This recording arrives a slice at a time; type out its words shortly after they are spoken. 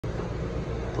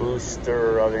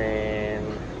Booster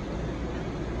oven.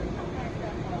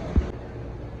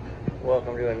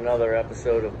 Welcome to another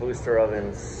episode of Booster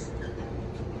Ovens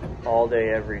all day,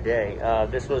 every day.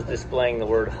 This was displaying the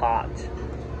word hot.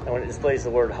 And when it displays the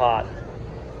word hot,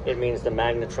 it means the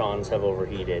magnetrons have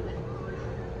overheated,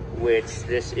 which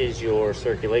this is your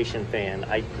circulation fan.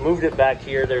 I moved it back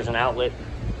here. There's an outlet.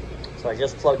 So I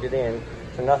just plugged it in.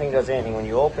 So nothing does anything. When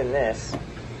you open this,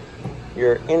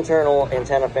 your internal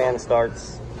antenna fan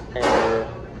starts and your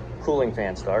cooling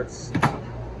fan starts.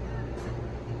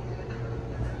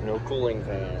 No cooling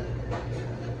fan.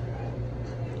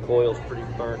 Coil's pretty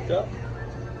burnt up,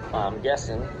 I'm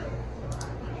guessing.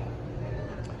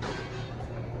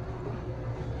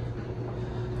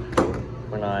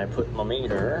 When I put my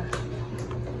meter,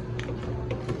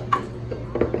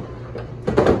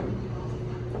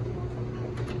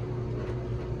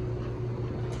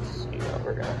 let's see what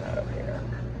we're gonna have up here.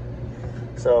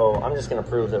 So I'm just gonna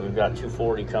prove that we've got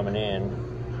 240 coming in.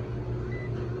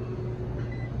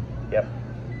 Yep.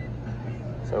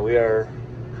 So we are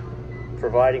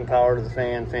providing power to the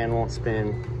fan. Fan won't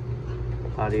spin.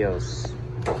 Adios.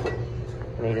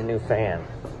 Need a new fan.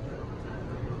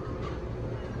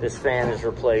 This fan is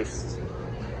replaced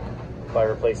by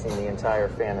replacing the entire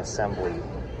fan assembly,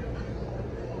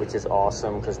 which is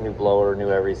awesome because new blower, new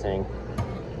everything.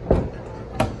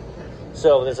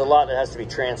 So there's a lot that has to be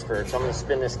transferred. So I'm gonna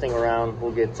spin this thing around.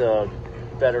 We'll get a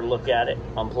better look at it,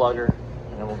 unplug her,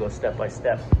 and then we'll go step by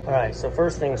step. All right, so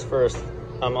first things first,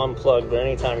 I'm unplugged, but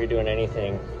anytime you're doing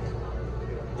anything,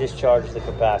 discharge the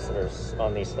capacitors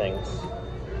on these things.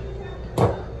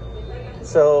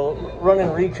 So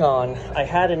running recon, I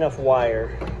had enough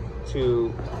wire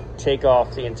to take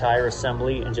off the entire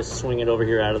assembly and just swing it over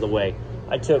here out of the way.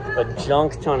 I took a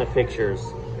junk ton of pictures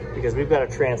because we've got to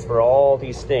transfer all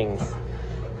these things.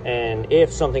 And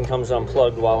if something comes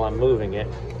unplugged while I'm moving it,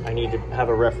 I need to have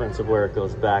a reference of where it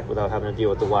goes back without having to deal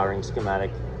with the wiring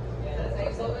schematic.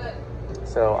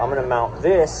 So I'm gonna mount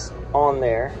this on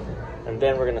there, and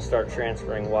then we're gonna start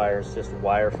transferring wires, just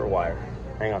wire for wire.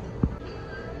 Hang on.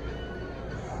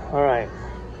 All right.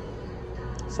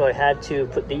 So I had to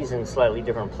put these in slightly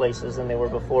different places than they were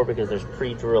before because there's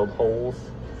pre-drilled holes,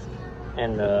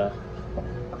 and the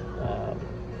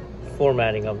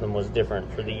formatting of them was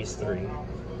different for these three,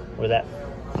 where that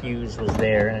fuse was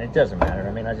there, and it doesn't matter.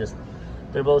 I mean,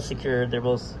 they're both secured, they're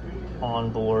both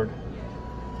on board.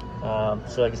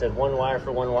 So like I said, one wire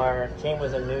for one wire. Came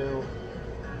with a new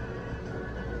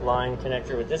line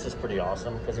connector, but this is pretty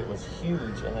awesome because it was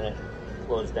huge and then it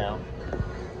closed down.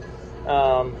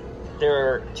 There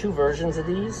are two versions of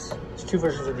these. There's two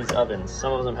versions of these ovens.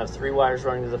 Some of them have 3 wires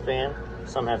running to the fan,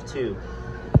 some have 2.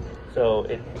 So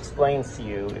it explains to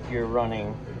you if you're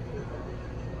running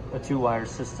a 2-wire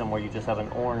system where you just have an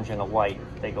orange and a white,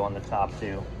 they go on the top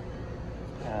too.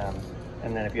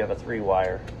 And then if you have a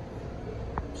 3-wire,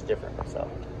 it's different. So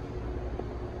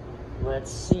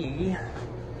let's see.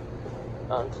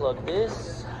 Unplug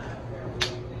this.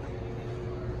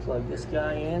 Plug this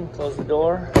guy in. Close the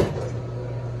door.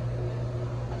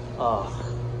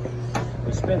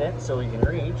 We spin it so we can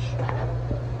reach.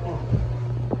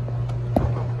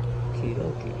 Okie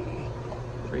dokie.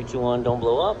 3, 2, 1. Don't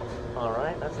blow up. All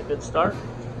right, that's a good start.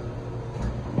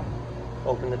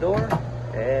 Open the door.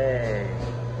 Hey.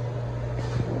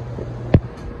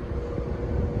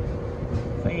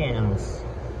 Fans.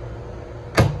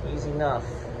 Easy enough.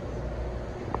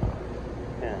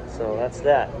 Yeah, so that's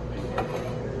that.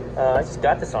 I just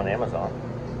got this on Amazon.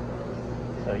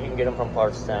 So you can get them from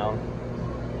Partstown.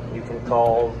 You can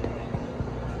call,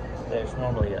 there's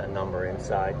normally a number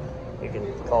inside. You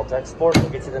can call tech support, they'll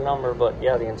get you the number, but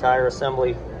yeah, the entire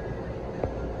assembly.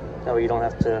 That way you don't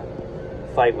have to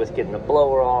fight with getting the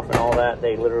blower off and all that.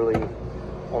 They literally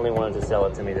only wanted to sell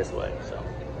it to me this way, so.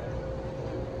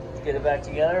 Get it back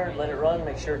together, let it run,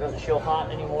 make sure it doesn't show hot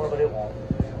anymore, but it won't.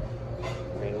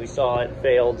 I mean, we saw it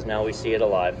failed, now we see it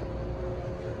alive.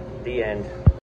 The end.